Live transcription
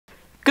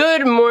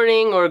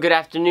morning or good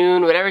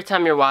afternoon, whatever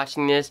time you're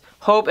watching this.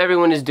 Hope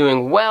everyone is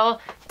doing well.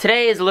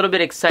 Today is a little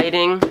bit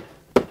exciting.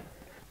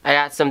 I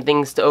got some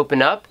things to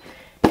open up.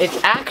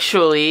 It's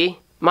actually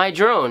my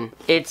drone.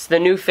 It's the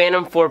new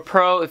Phantom 4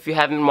 Pro if you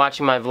haven't been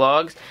watching my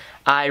vlogs.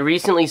 I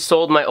recently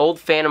sold my old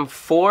Phantom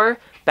 4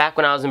 back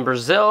when I was in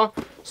Brazil.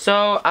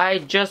 So I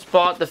just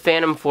bought the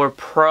Phantom 4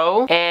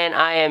 Pro and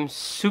I am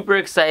super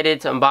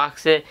excited to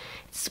unbox it.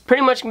 It's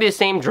pretty much gonna be the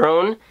same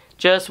drone,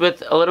 just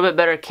with a little bit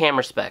better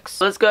camera specs.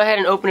 So let's go ahead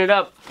and open it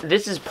up.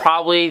 This is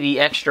probably the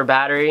extra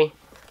battery.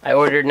 I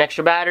ordered an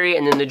extra battery,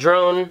 and then the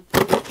drone.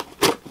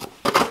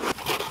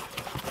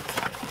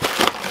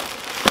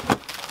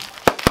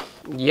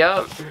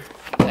 Yup,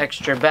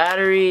 extra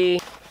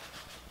battery.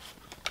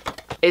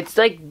 It's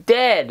like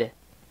dead.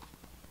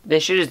 They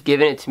should have just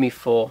given it to me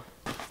full.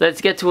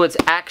 Let's get to what's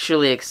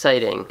actually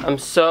exciting. I'm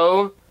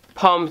so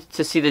pumped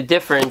to see the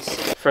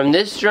difference from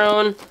this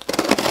drone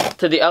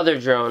to the other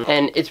drone,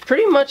 and it's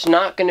pretty much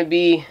not gonna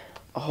be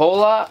a whole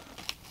lot.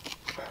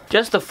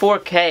 Just the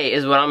 4K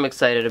is what I'm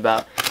excited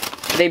about.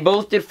 They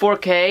both did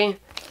 4K,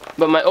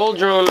 but my old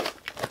drone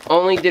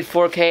only did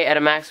 4K at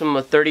a maximum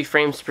of 30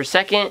 frames per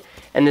second,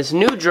 and this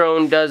new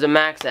drone does a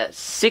max at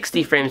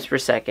 60 frames per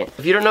second.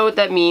 If you don't know what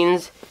that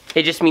means,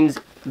 it just means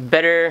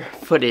better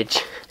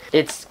footage.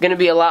 It's gonna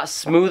be a lot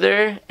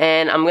smoother,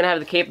 and I'm gonna have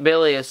the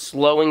capability of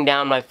slowing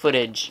down my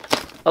footage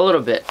a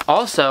little bit.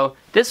 Also,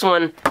 this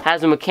one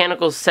has a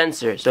mechanical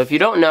sensor. So if you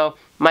don't know,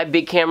 my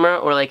big camera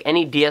or like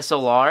any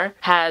DSLR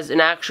has an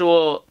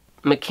actual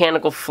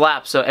mechanical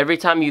flap. So every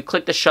time you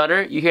click the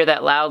shutter, you hear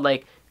that loud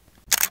like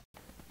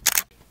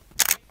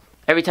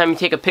every time you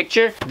take a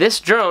picture. This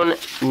drone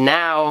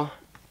now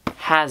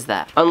has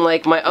that.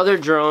 Unlike my other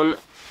drone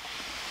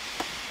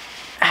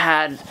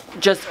had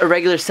just a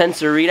regular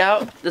sensor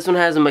readout, this one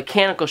has a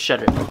mechanical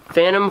shutter.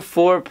 Phantom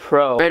 4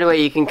 Pro. Right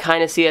away you can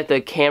kind of see that the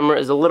camera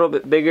is a little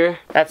bit bigger.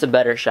 That's a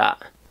better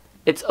shot.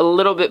 It's a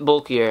little bit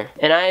bulkier.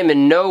 And I am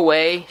in no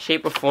way,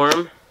 shape, or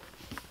form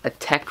a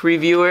tech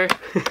reviewer,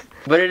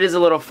 but it is a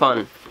little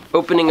fun.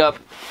 Opening up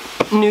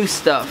new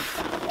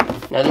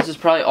stuff. Now this is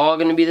probably all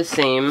gonna be the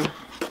same.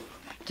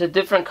 It's a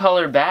different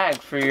color bag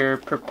for your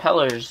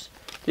propellers.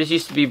 This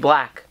used to be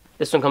black.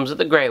 This one comes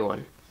with a gray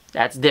one.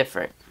 That's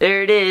different.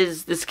 There it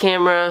is, this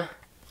camera,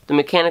 the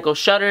mechanical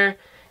shutter,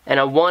 and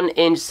a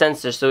 1-inch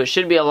sensor, so it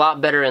should be a lot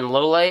better in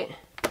low light.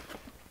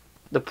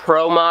 The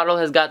Pro model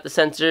has got the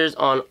sensors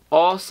on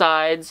all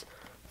sides,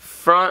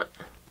 front,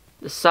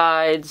 the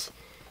sides,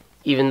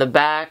 even the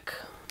back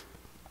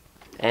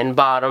and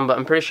bottom, but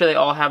I'm pretty sure they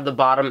all have the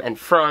bottom and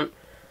front.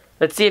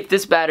 Let's see if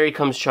this battery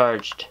comes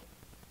charged.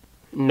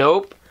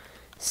 Nope,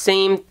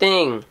 same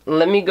thing.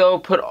 Let me go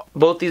put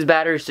both these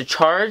batteries to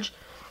charge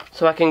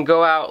so I can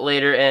go out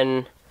later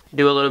and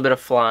do a little bit of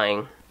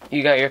flying.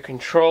 You got your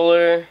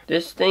controller.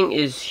 This thing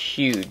is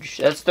huge.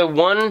 That's the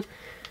one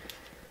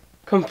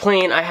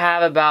complaint I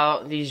have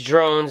about these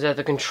drones, that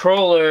the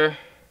controller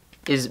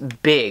is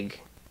big.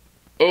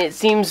 And it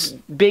seems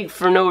big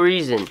for no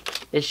reason.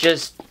 It's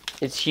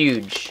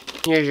huge.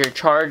 Here's your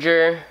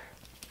charger.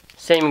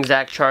 Same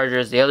exact charger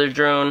as the other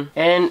drone.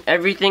 And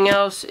everything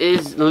else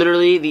is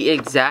literally the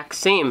exact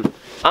same.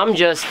 I'm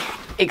just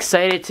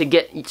excited to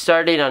get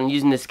started on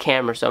using this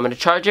camera. So I'm gonna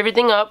charge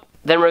everything up,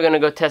 then we're gonna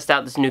go test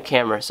out this new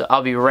camera. So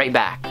I'll be right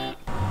back.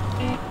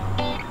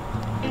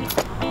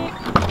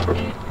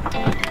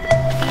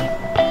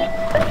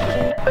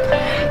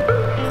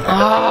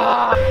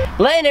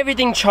 Letting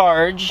everything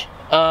charge,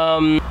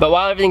 but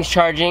while everything's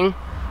charging,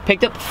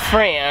 picked up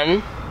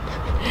Fran,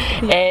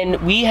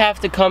 and we have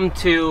to come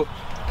to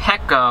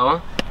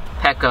Pecco,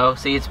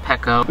 see, it's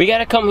Pecco. We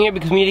gotta come here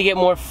because we need to get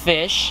more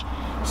fish.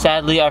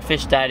 Sadly, our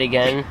fish died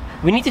again.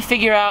 We need to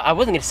figure out, I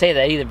wasn't gonna say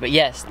that either, but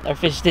yes, our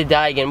fish did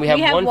die again. We have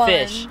one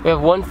fish. We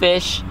have one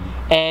fish,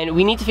 and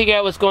we need to figure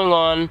out what's going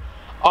on.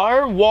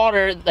 Our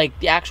water, like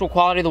the actual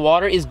quality of the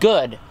water, is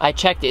good. I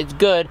checked it, it's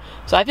good.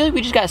 So I feel like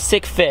we just got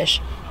sick fish.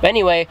 But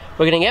anyway,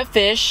 we're gonna get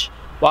fish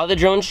while the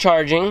drone's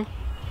charging,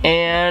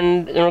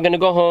 and then we're gonna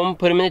go home,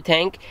 put them in the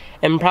tank,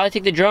 and probably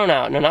take the drone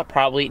out. No, not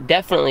probably,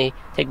 definitely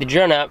take the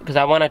drone out because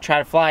I wanna try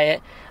to fly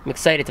it. I'm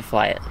excited to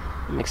fly it.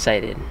 I'm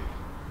excited.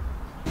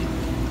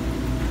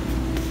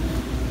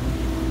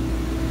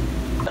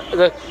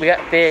 Look, we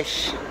got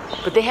fish.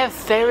 But they have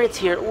ferrets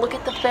here. Look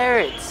at the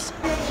ferrets.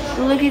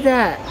 Look at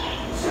that.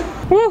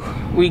 Woo!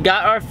 We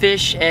got our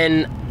fish,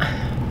 and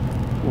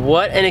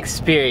what an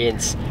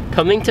experience.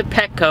 Coming to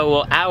Pecco,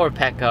 well, our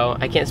Pecco.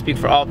 I can't speak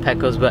for all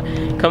Peccos, but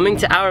coming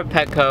to our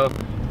Pecco,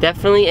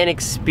 definitely an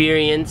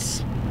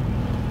experience.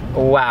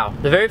 Wow.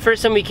 The very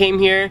first time we came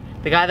here,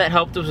 the guy that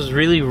helped us was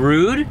really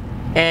rude,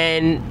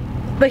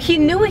 but he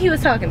knew what he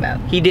was talking about.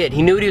 He did.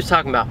 He knew what he was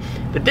talking about.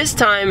 But this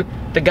time,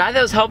 the guy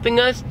that was helping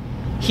us,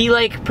 he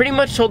like pretty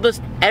much told us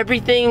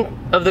everything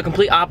of the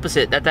complete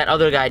opposite that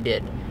other guy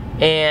did.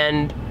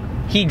 And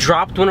he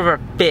dropped one of our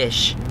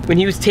fish. When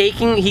he was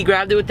he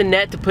grabbed it with the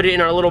net to put it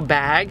in our little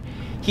bag.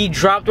 He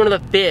dropped one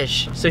of the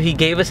fish, so he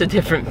gave us a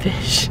different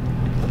fish.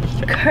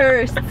 He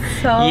cursed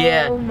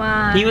so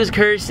much. He was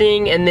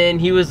cursing, and then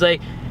he was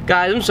like,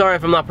 guys, I'm sorry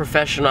if I'm not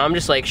professional. I'm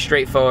just like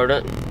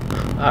straightforward.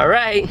 All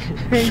right.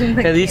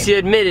 At least you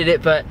admitted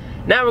it. But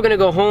now we're gonna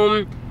go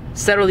home,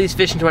 settle these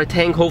fish into our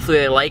tank. Hopefully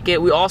they like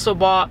it. We also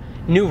bought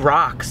new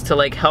rocks to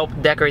like help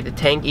decorate the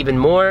tank even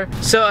more.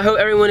 So I hope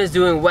everyone is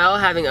doing well,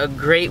 having a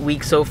great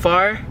week so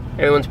far.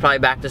 Everyone's probably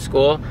back to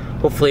school.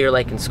 Hopefully you're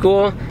liking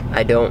school.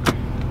 I don't.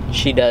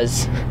 She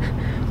does.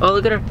 Oh,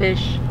 look at our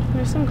fish.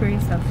 There's some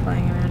green stuff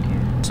flying around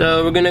here.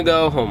 So we're gonna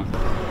go home.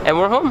 And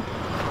we're home.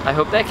 I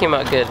hope that came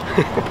out good.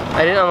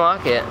 I didn't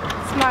unlock it.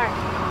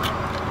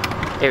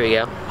 Smart. Here we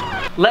go.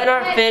 Let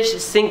our fish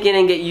sink in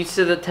and get used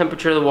to the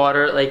temperature of the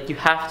water like you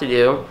have to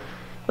do.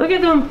 Look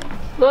at them.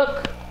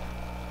 Look.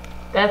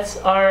 That's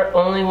our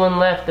only one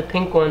left, the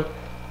pink one.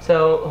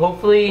 So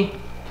hopefully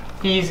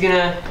he's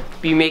gonna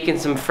be making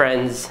some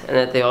friends and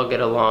that they all get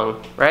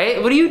along.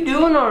 Right? What are you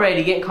doing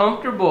already? Getting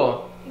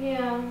comfortable.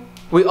 Yeah.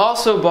 We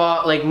also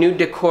bought like new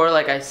decor,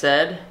 like I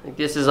said. Like,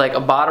 this is like a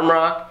bottom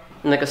rock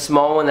and like a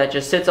small one that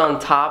just sits on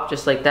top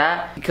just like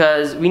that,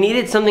 because we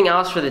needed something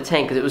else for the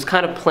tank because it was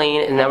kind of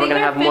plain, and now we're gonna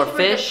have more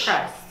fish.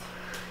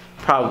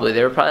 Probably,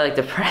 they were probably like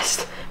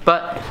depressed.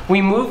 But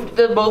we moved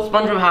the both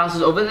SpongeBob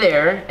houses over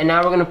there, and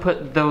now we're gonna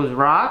put those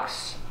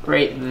rocks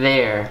right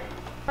there.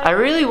 I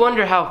really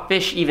wonder how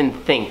fish even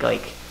think.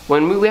 Like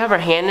when we have our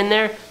hand in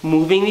there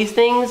moving these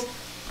things,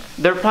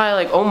 they're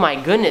probably like, oh my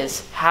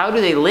goodness, how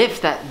do they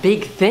lift that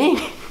big thing?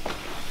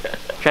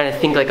 Trying to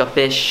think like a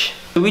fish.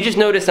 We just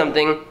noticed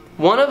something.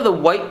 One of the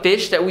white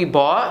fish that we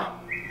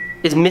bought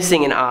is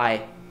missing an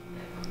eye.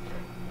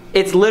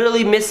 It's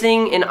literally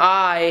missing an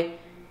eye.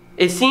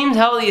 It seems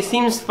healthy, it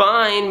seems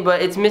fine,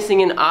 but it's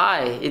missing an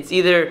eye. It's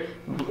either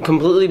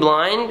completely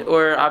blind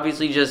or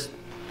obviously just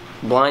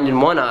blind in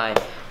one eye.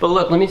 But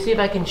look, let me see if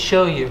I can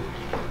show you.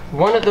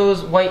 One of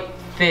those white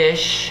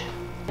fish,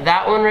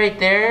 that one right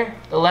there,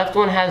 the left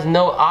one has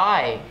no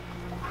eye.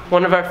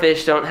 One of our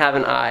fish don't have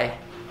an eye.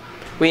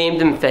 We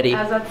named him Fetty.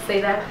 I was about to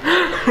say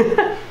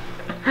that.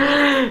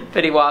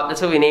 Fetty Wap,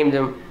 that's what we named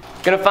him.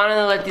 Gonna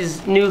finally let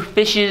these new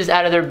fishes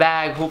out of their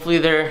bag. Hopefully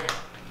they're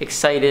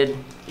excited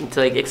to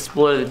like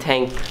explore the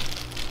tank.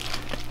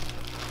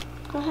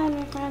 Go ahead,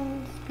 my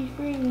friends, be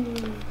free.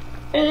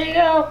 There you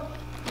go.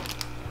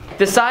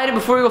 Decided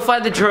before we go fly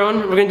the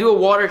drone, we're gonna do a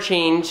water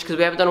change because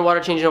we haven't done a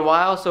water change in a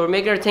while. So we're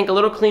making our tank a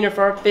little cleaner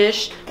for our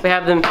fish. We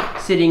have them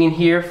sitting in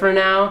here for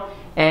now,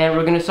 and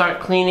we're gonna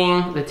start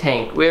cleaning the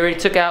tank. We already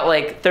took out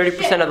like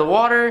 30% of the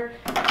water.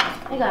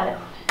 I got it.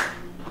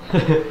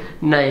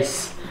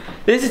 Nice.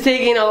 This is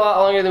taking a lot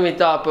longer than we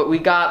thought, but we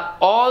got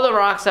all the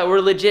rocks that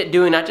we're legit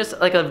doing, not just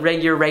like a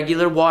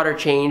regular water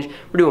change.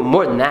 We're doing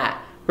more than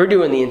that. We're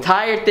doing the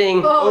entire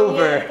thing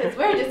over. Yeah, because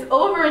we're just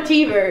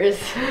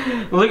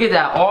overachievers. Look at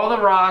that, all the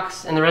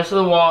rocks and the rest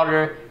of the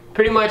water.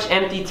 Pretty much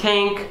empty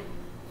tank,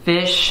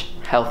 fish,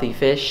 healthy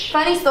fish.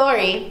 Funny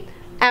story.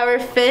 Our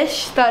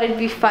fish thought it'd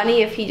be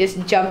funny if he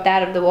just jumped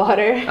out of the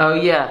water. Oh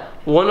yeah,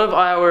 one of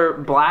our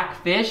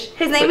black fish.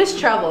 His name is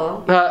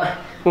Trouble.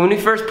 When we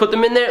first put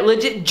them in there,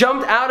 legit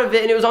jumped out of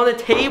it and it was on the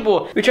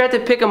table. We tried to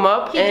pick him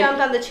up. He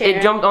jumped on the chair.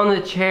 It jumped on the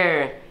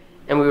chair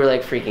and we were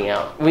like freaking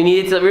out.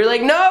 We were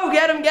like, no,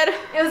 get him, get him.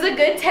 It was a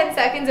good 10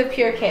 seconds of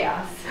pure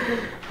chaos.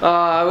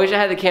 I wish I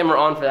had the camera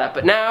on for that.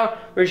 But now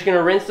we're just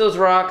gonna rinse those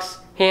rocks,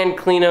 hand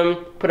clean them,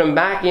 put them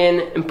back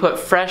in, and put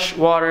fresh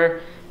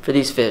water for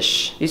these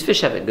fish. These fish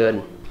have it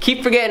good.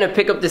 Keep forgetting to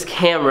pick up this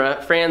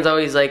camera. Fran's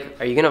always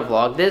like, are you gonna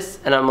vlog this?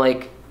 And I'm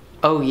like,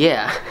 oh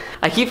yeah.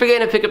 I keep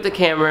forgetting to pick up the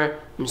camera.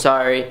 I'm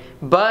sorry.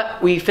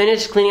 But we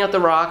finished cleaning out the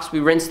rocks. We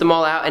rinsed them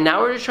all out. And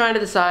now we're just trying to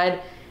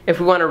decide if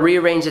we want to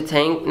rearrange the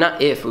tank.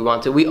 Not if we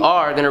want to. We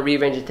are gonna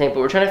rearrange the tank, but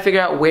we're trying to figure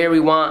out where we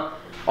want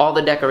all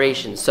the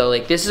decorations. So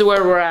like this is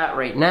where we're at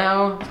right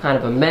now. It's kind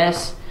of a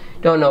mess.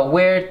 Don't know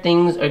where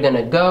things are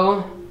gonna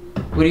go.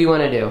 What do you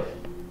wanna do?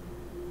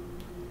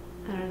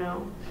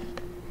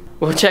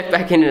 We'll check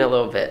back in a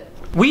little bit.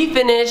 We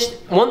finished.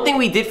 One thing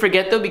we did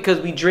forget though, because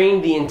we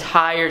drained the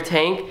entire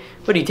tank.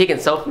 What are you taking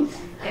selfies?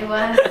 It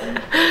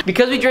was.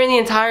 Because we drained the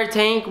entire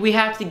tank, we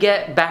have to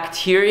get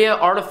bacteria,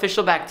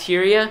 artificial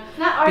bacteria.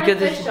 Not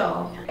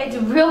artificial. It's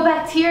real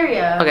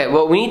bacteria. Okay,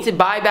 well we need to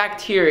buy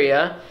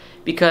bacteria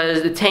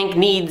because the tank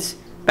needs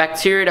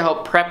bacteria to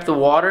help prep the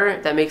water,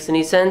 if that makes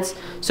any sense.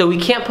 So we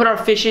can't put our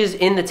fishes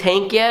in the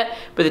tank yet,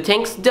 but the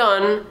tank's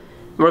done.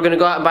 We're gonna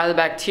go out and buy the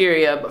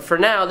bacteria, but for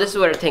now, this is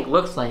what our tank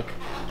looks like.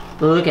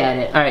 Look at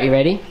it. All right, you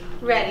ready?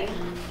 Ready.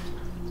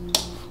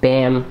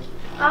 Bam.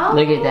 Oh,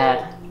 look at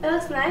that. It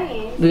looks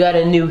nice. We got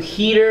a new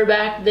heater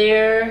back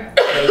there,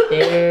 right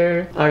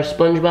there. Our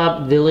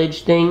SpongeBob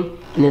village thing,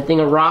 and the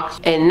thing of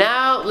rocks. And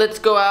now, let's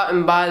go out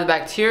and buy the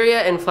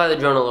bacteria and fly the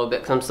drone a little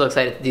bit, because I'm so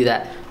excited to do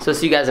that. So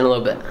see you guys in a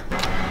little bit.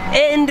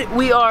 And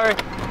we are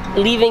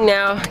leaving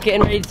now,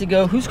 getting ready to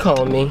go. Who's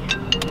calling me?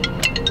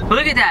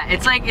 Look at that,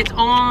 it's like its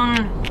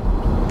own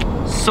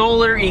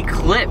solar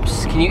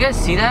eclipse. Can you guys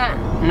see that?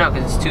 No,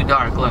 because it's too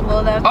dark. Look.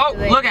 Well, oh,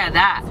 look at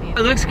that.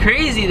 It looks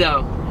crazy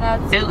though.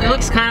 It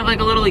looks kind of like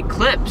a little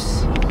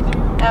eclipse.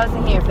 I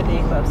wasn't here for the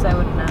eclipse, I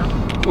wouldn't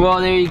know.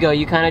 Well, there you go.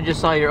 You kind of just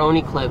saw your own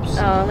eclipse.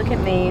 Oh, look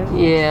at me.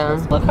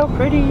 Yeah. Look how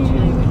pretty.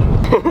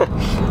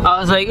 I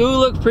was like, ooh,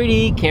 look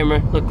pretty. Camera,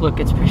 look,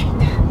 it's pretty.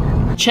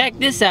 Check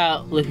this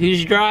out. Look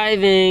who's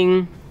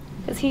driving.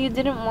 Because he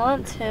didn't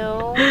want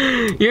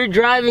to. You're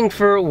driving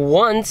for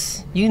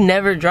once. You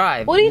never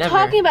drive. What are you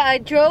talking about? I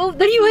drove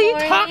this What are you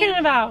morning, talking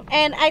about?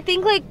 And I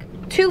think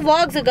like 2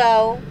 vlogs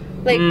ago,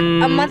 like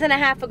a month and a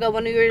half ago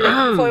when we were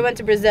like, before we went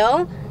to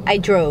Brazil, I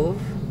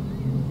drove.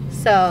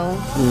 So.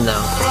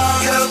 No.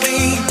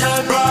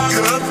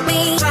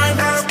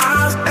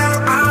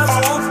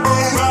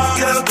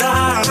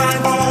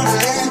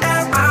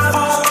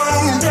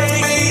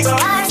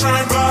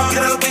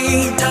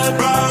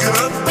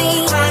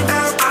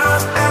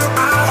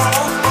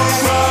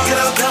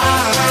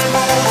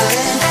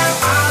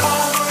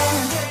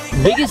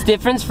 Biggest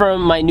difference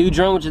from my new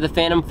drone, which is the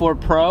Phantom 4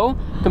 Pro,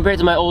 compared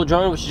to my old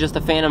drone, which is just the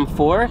Phantom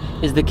 4,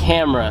 is the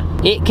camera.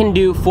 It can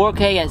do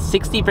 4K at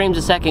 60 frames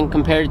a second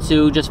compared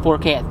to just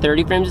 4K at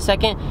 30 frames a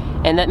second.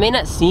 And that may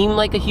not seem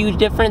like a huge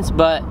difference,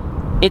 but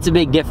it's a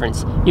big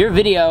difference. Your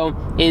video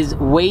is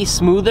way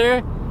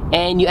smoother,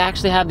 and you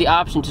actually have the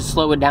option to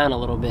slow it down a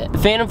little bit. The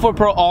Phantom 4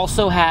 Pro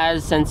also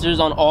has sensors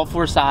on all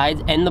 4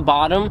 sides and the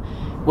bottom,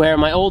 where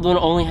my old one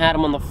only had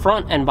them on the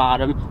front and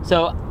bottom.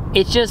 So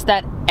it's just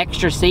that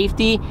extra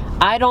safety.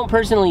 I don't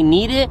personally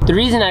need it. The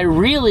reason I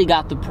really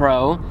got the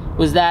Pro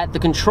was that the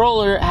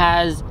controller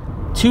has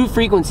 2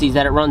 frequencies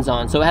that it runs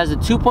on. So it has a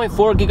 2.4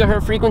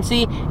 gigahertz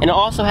frequency, and it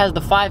also has the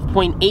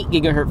 5.8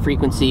 gigahertz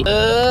frequency.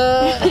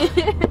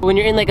 When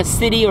you're in like a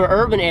city or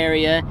urban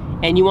area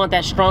and you want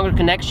that stronger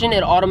connection,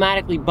 it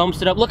automatically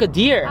bumps it up. Look, a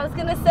deer. I was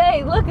gonna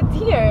say, look, a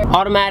deer.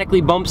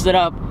 Automatically bumps it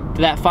up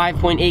to that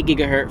 5.8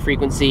 gigahertz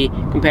frequency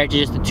compared to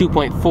just the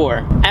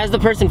 2.4. As the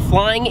person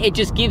flying, it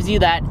just gives you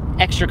that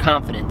extra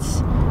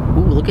confidence.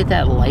 Ooh, look at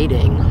that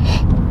lighting.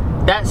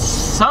 That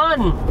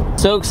sun!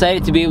 So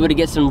excited to be able to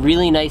get some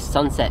really nice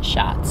sunset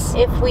shots.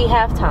 If we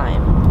have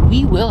time.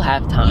 We will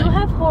have time. You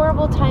have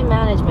horrible time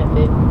management,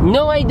 babe.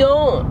 No, I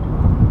don't.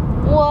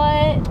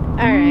 What?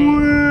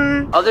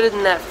 Alright. Other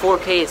than that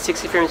 4K at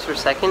 60 frames per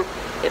second,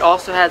 it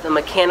also has a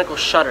mechanical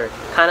shutter,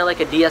 kind of like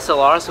a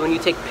DSLR, so when you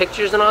take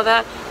pictures and all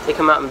that, they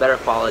come out in better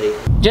quality.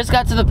 Just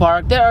got to the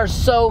park. There are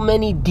so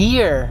many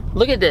deer.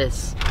 Look at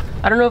this.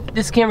 I don't know if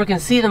this camera can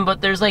see them,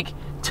 but there's like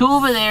 2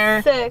 over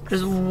there. 6.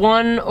 There's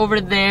 1 over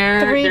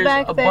there. 3 there's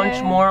back a there.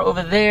 bunch more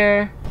over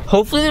there.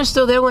 Hopefully they're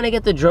still there when I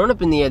get the drone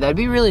up in the air. That'd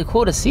be really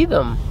cool to see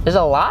them. There's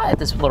a lot at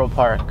this little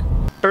park.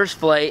 First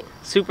flight,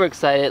 super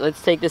excited.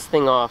 Let's take this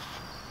thing off.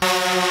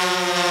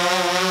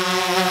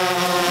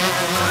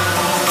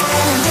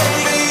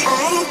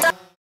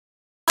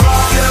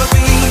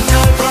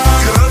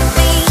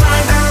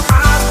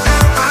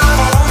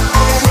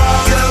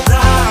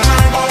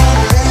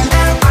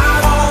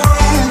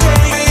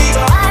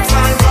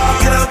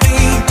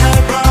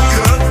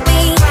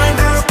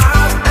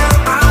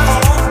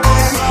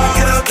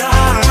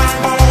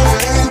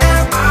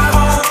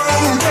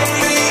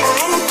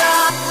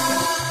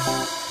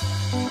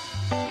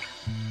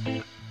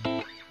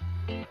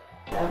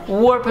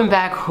 Warping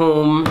back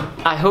home.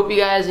 I hope you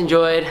guys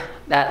enjoyed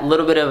that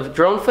little bit of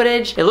drone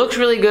footage. It looks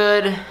really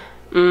good.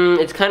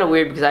 It's kind of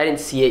weird because I didn't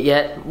see it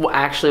yet. Well,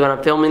 actually, when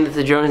I'm filming this,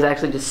 the drone is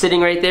actually just sitting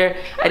right there.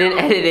 I didn't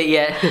edit it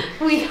yet.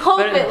 We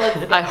hope it looks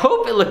good. I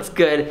hope it looks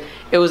good.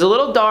 It was a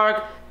little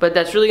dark, but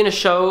that's really gonna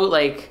show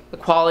like the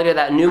quality of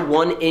that new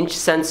 1-inch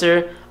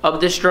sensor of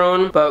this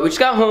drone. But we just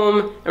got home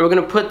and we're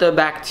gonna put the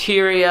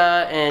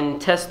bacteria and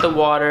test the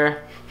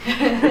water.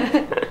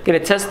 Gonna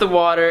test the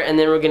water, and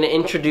then we're gonna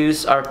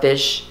introduce our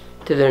fish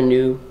to their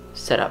new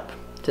setup,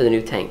 to the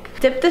new tank.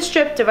 Dip the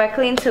strip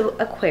directly into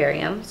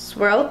aquarium,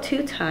 swirl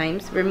 2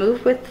 times,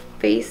 remove with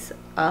face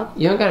up.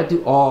 You don't gotta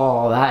do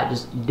all that,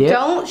 just dip.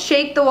 Don't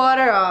shake the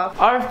water off.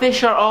 Our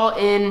fish are all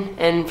in,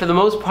 and for the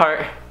most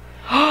part,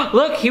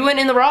 look, he went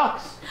in the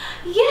rocks.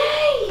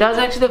 Yay! That was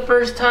actually the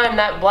first time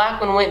that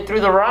black one went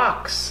through the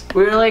rocks.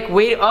 We were like,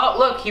 wait, oh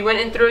look, he went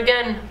in through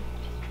again.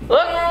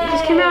 Look, he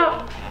just came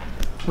out.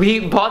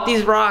 We bought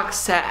these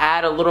rocks to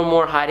add a little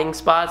more hiding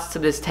spots to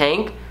this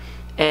tank,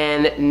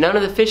 and none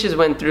of the fishes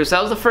went through. So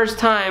that was the first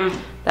time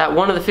that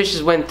one of the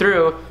fishes went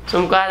through. So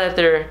I'm glad that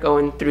they're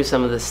going through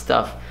some of this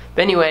stuff.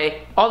 But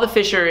anyway, all the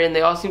fish are in.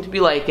 They all seem to be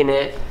liking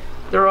it.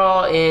 They're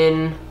all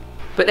in.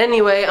 But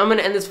anyway, I'm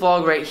gonna end this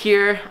vlog right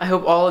here. I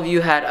hope all of you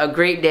had a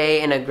great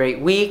day and a great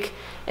week,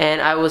 and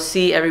I will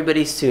see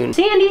everybody soon.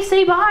 Sandy,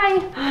 say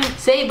bye.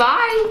 Say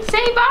bye.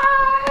 Say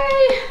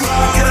bye.